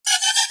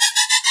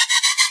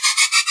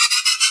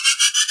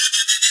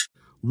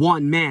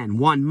one man,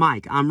 one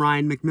mic. I'm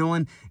Ryan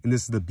McMillan, and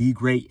this is the Be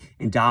Great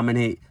and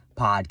Dominate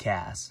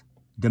podcast.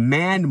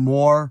 Demand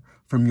more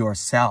from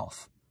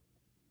yourself.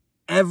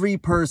 Every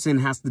person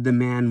has to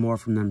demand more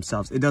from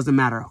themselves. It doesn't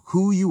matter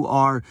who you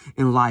are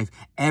in life.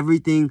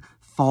 Everything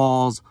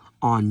falls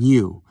on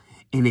you.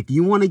 And if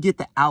you want to get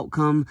the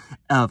outcome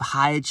of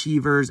high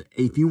achievers,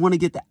 if you want to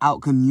get the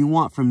outcome you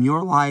want from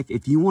your life,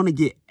 if you want to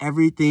get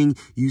everything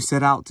you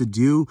set out to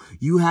do,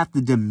 you have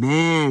to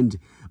demand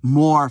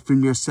more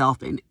from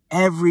yourself in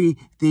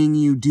everything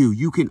you do.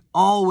 You can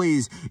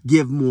always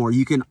give more.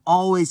 You can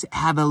always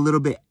have a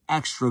little bit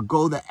extra,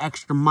 go the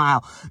extra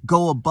mile,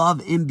 go above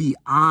and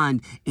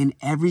beyond in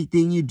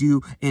everything you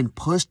do and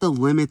push the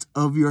limits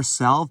of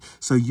yourself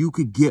so you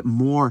could get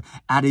more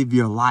out of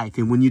your life.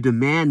 And when you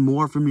demand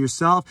more from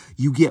yourself,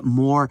 you get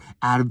more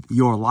out of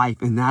your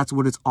life. And that's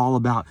what it's all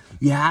about.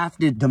 You have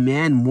to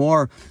demand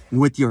more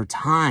with your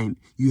time.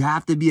 You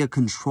have to be a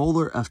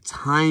controller of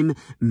time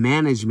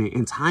management.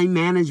 And time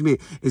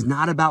management is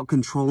not about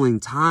controlling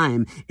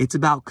time. It's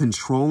about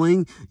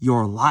controlling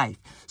your life.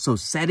 So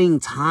setting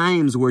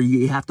times where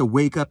you have to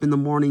wake up in the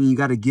morning, you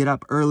got to get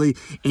up early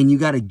and you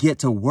got to get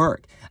to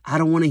work. I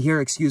don't want to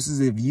hear excuses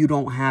if you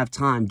don't have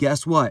time.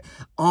 Guess what?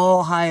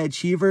 All high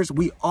achievers,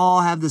 we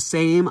all have the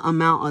same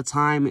amount of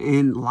time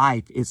in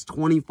life. It's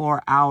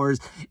 24 hours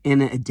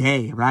in a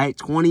day, right?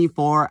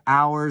 24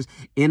 hours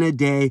in a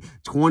day,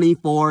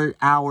 24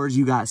 hours.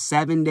 You got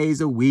 7 days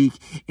a week.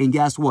 And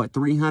guess what?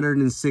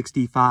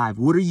 365.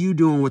 What are you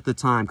doing with the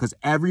time? Because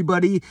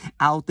everybody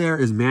out there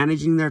is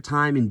managing their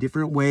time in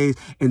different ways.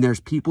 And there's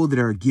people that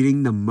are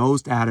getting the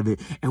most out of it.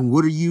 And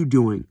what are you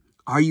doing?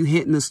 Are you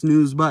hitting the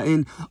snooze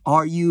button?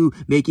 Are you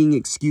making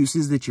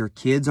excuses that your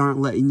kids aren't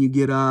letting you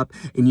get up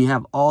and you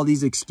have all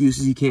these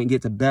excuses? You can't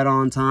get to bed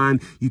on time.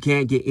 You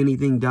can't get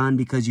anything done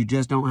because you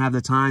just don't have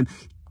the time.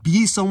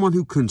 Be someone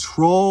who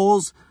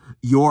controls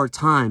your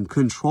time,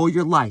 control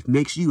your life.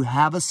 Make sure you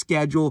have a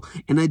schedule,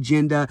 an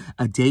agenda,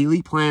 a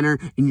daily planner,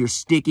 and you're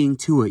sticking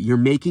to it. You're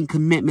making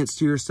commitments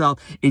to yourself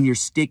and you're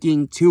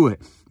sticking to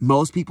it.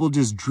 Most people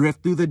just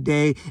drift through the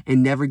day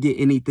and never get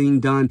anything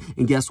done.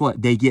 And guess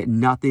what? They get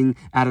nothing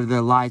out of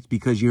their lives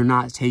because you're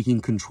not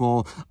taking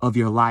control of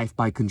your life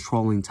by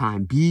controlling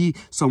time. Be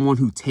someone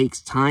who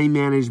takes time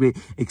management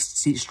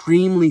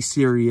extremely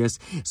serious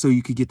so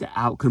you could get the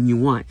outcome you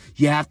want.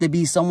 You have to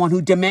be someone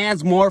who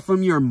demands more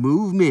from your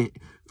movement.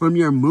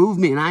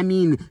 And I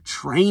mean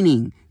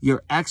training,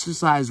 your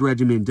exercise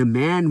regimen.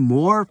 Demand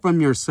more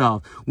from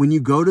yourself. When you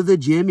go to the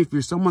gym, if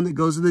you're someone that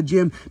goes to the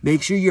gym,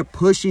 make sure you're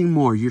pushing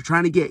more. You're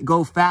trying to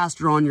go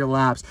faster on your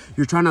laps.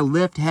 You're trying to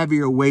lift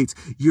heavier weights.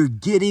 You're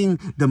getting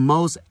the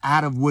most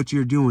out of what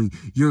you're doing.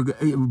 You're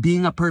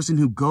being a person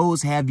who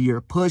goes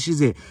heavier,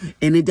 pushes it.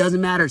 And it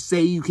doesn't matter.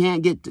 Say you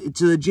can't get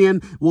to the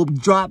gym. We'll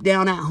drop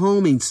down at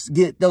home and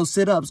get those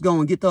sit-ups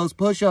going, get those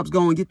push-ups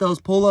going, get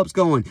those pull-ups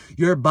going.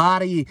 Your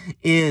body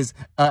is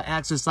an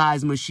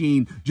exercise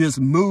machine. Just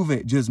move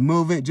it. Just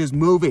move it. Just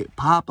move it.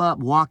 Pop up,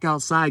 walk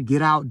outside,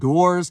 get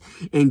outdoors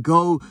and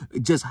go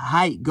just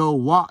hike, go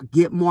walk,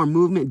 get more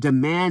movement,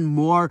 demand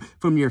more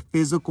from your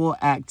physical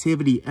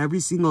activity.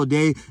 Every single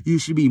day, you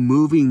should be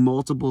moving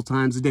multiple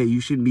times a day. You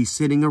shouldn't be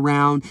sitting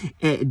around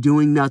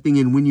doing nothing.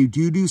 And when you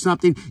do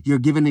something, you're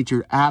giving it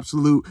your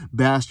absolute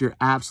best, your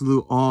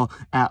absolute all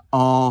at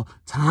all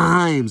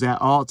times.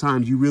 At all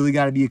times, you really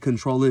got to be a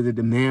controller that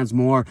demands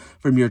more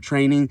from your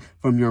training,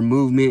 from your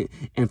movement,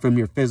 and from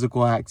your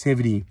physical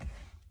activity.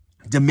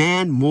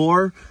 Demand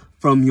more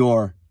from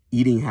your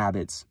eating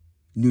habits,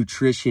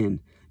 nutrition.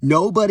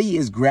 Nobody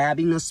is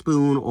grabbing a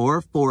spoon or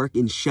a fork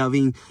and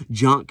shoving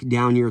junk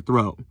down your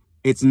throat.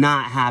 It's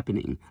not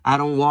happening. I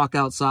don't walk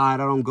outside.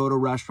 I don't go to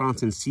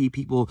restaurants and see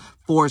people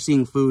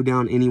forcing food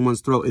down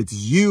anyone's throat. It's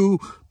you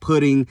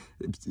putting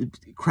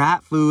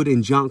crap food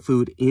and junk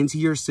food into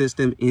your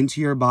system, into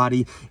your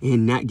body.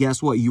 And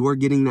guess what? You are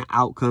getting the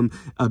outcome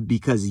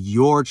because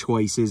your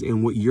choices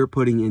and what you're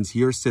putting into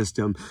your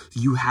system.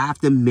 You have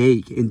to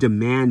make and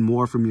demand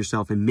more from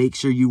yourself and make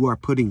sure you are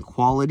putting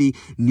quality,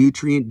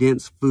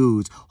 nutrient-dense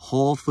foods,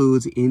 whole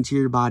foods into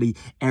your body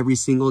every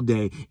single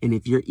day. And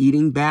if you're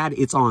eating bad,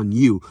 it's on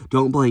you.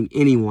 Don't blame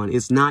anyone.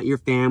 It's not your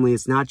family.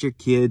 It's not your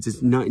kids.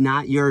 It's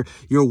not your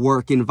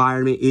work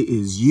environment. It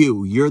is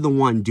you. You're the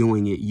one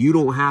doing it. You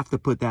don't have to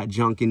put that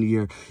junk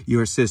into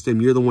your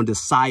system. You're the one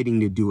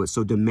deciding to do it.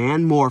 So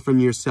demand more from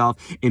yourself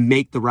and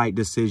make the right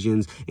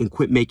decisions and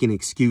quit making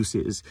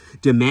excuses.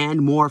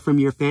 Demand more from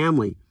your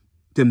family.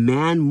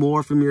 Demand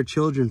more from your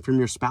children, from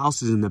your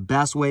spouses. And the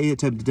best way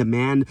to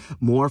demand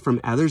more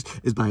from others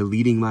is by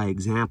leading by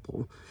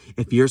example.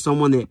 If you're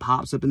someone that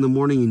pops up in the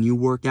morning and you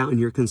work out and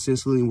you're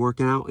consistently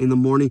working out in the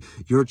morning,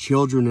 your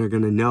children are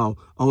going to know,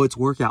 oh, it's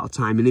workout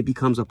time, and it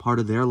becomes a part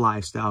of their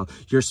lifestyle.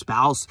 Your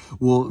spouse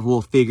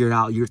will figure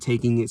out you're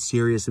taking it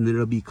serious, and then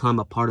it'll become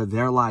a part of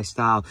their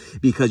lifestyle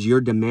because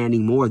you're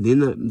demanding more. Then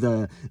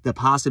the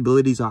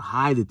possibilities are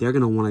high that they're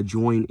going to want to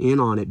join in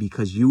on it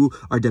because you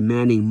are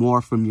demanding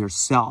more from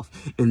yourself.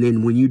 And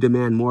then when you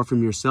demand more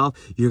from yourself,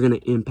 you're going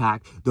to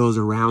impact those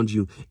around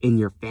you in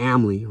your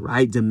family,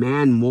 right?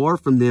 Demand more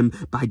from them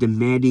by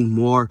demanding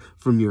more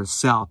from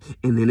yourself.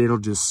 And then it'll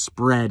just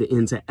spread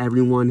into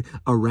everyone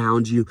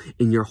around you,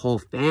 and your whole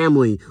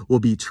family will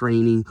be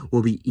training,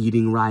 will be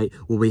eating right,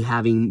 will be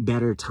having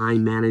better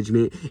time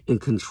management and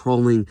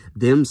controlling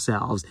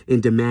themselves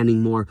and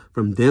demanding more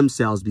from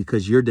themselves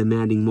because you're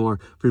demanding more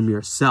from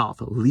yourself.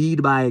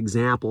 Lead by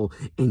example,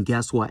 and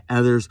guess what?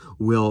 Others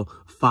will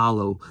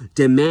follow.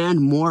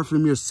 Demand more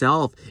from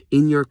yourself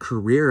in your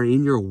career,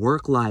 in your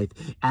work life,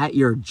 at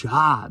your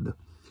job.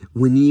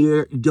 When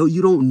you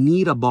don't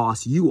need a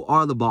boss, you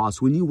are the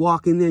boss. When you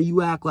walk in there,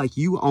 you act like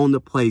you own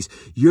the place.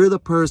 You're the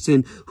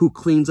person who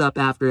cleans up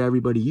after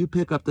everybody. You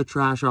pick up the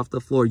trash off the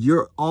floor.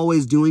 You're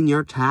always doing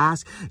your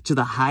task to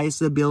the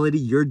highest ability.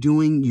 You're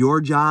doing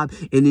your job,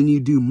 and then you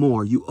do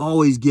more. You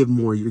always give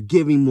more. You're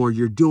giving more.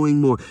 You're doing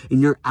more,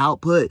 and your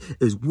output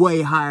is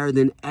way higher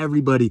than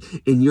everybody,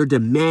 and you're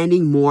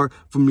demanding more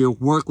from your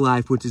work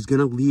life, which is going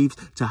to lead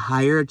to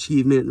higher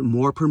achievement,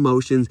 more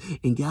promotions,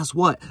 and guess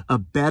what? A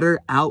better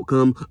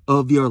outcome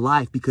of your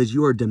life, because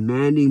you are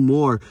demanding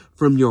more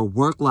from your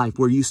work life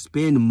where you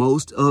spend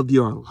most of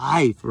your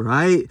life,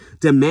 right?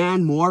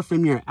 Demand more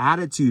from your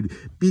attitude.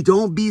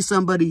 Don't be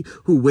somebody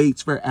who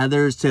waits for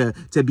others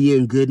to be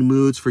in good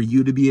moods for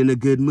you to be in a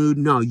good mood.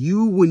 No,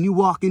 when you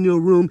walk into a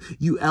room,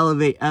 you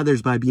elevate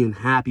others by being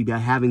happy, by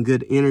having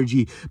good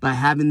energy, by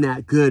having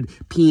that good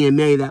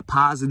PMA, that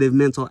positive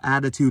mental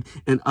attitude,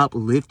 and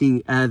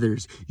uplifting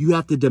others. You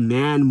have to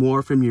demand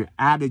more from your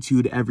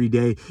attitude every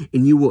day,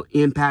 and you will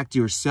impact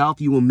yourself.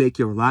 You will make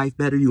your life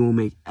better. You will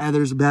make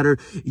others better.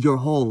 Your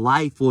whole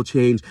life will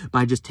change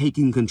by just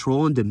taking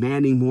control and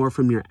demanding more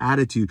from your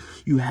attitude.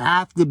 You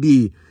have to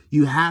be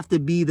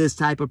this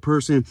type of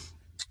person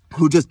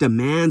who just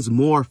demands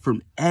more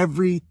from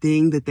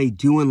everything that they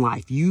do in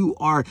life. You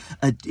are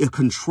a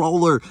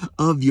controller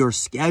of your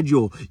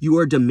schedule. You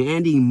are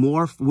demanding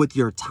more with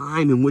your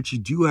time and what you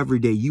do every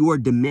day. You are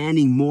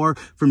demanding more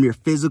from your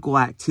physical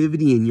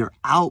activity and your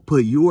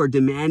output. You are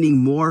demanding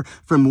more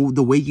from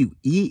the way you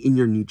eat and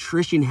your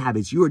nutrition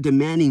habits. You are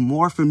demanding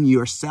more from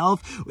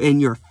yourself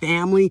and your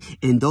family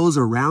and those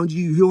around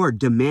you. You are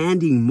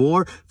demanding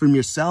more from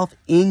yourself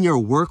in your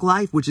work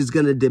life, which is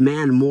going to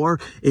demand more,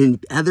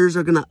 and others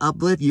are going to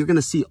uplift. You're going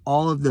to see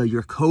all of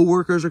your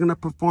coworkers are going to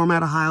perform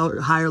at a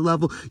higher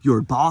level.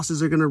 Your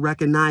bosses are going to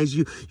recognize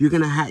you. You're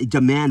going to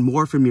demand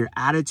more from your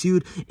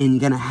attitude, and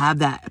you're going to have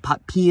that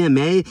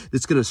PMA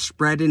that's going to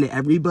spread into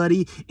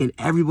everybody, and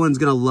everyone's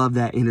going to love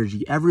that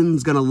energy.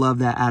 Everyone's going to love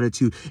that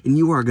attitude, and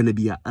you are going to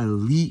be an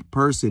elite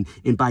person.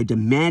 And by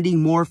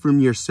demanding more from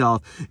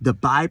yourself, the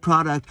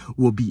byproduct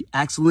will be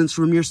excellence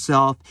from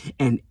yourself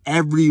and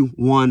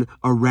everyone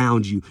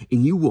around you,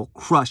 and you will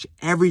crush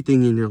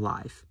everything in your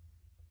life.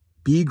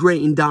 Be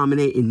great and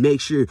dominate, and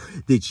make sure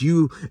that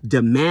you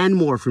demand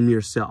more from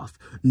yourself.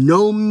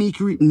 No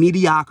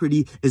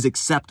mediocrity is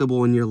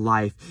acceptable in your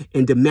life,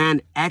 and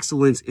demand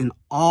excellence in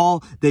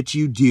all that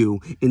you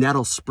do. And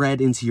that'll spread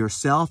into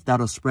yourself.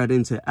 That'll spread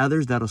into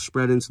others. That'll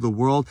spread into the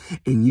world,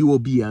 and you will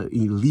be an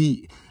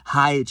elite,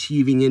 high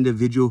achieving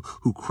individual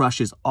who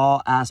crushes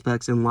all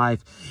aspects in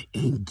life.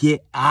 And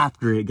get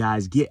after it,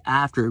 guys. Get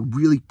after it.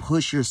 Really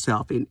push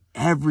yourself in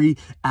every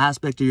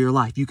aspect of your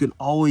life. You can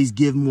always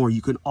give more.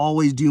 You can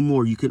always do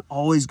more. You can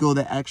always go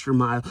the extra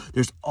mile.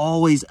 There's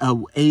always a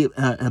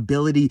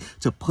ability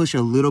to push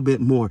a little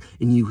bit more,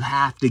 and you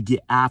have to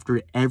get after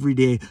it every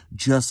day,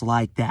 just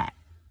like that.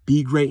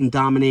 Be great and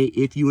dominate.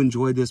 If you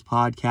enjoyed this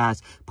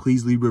podcast,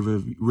 please leave a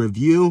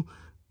review,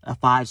 a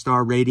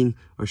 5-star rating,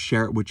 or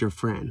share it with your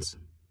friends.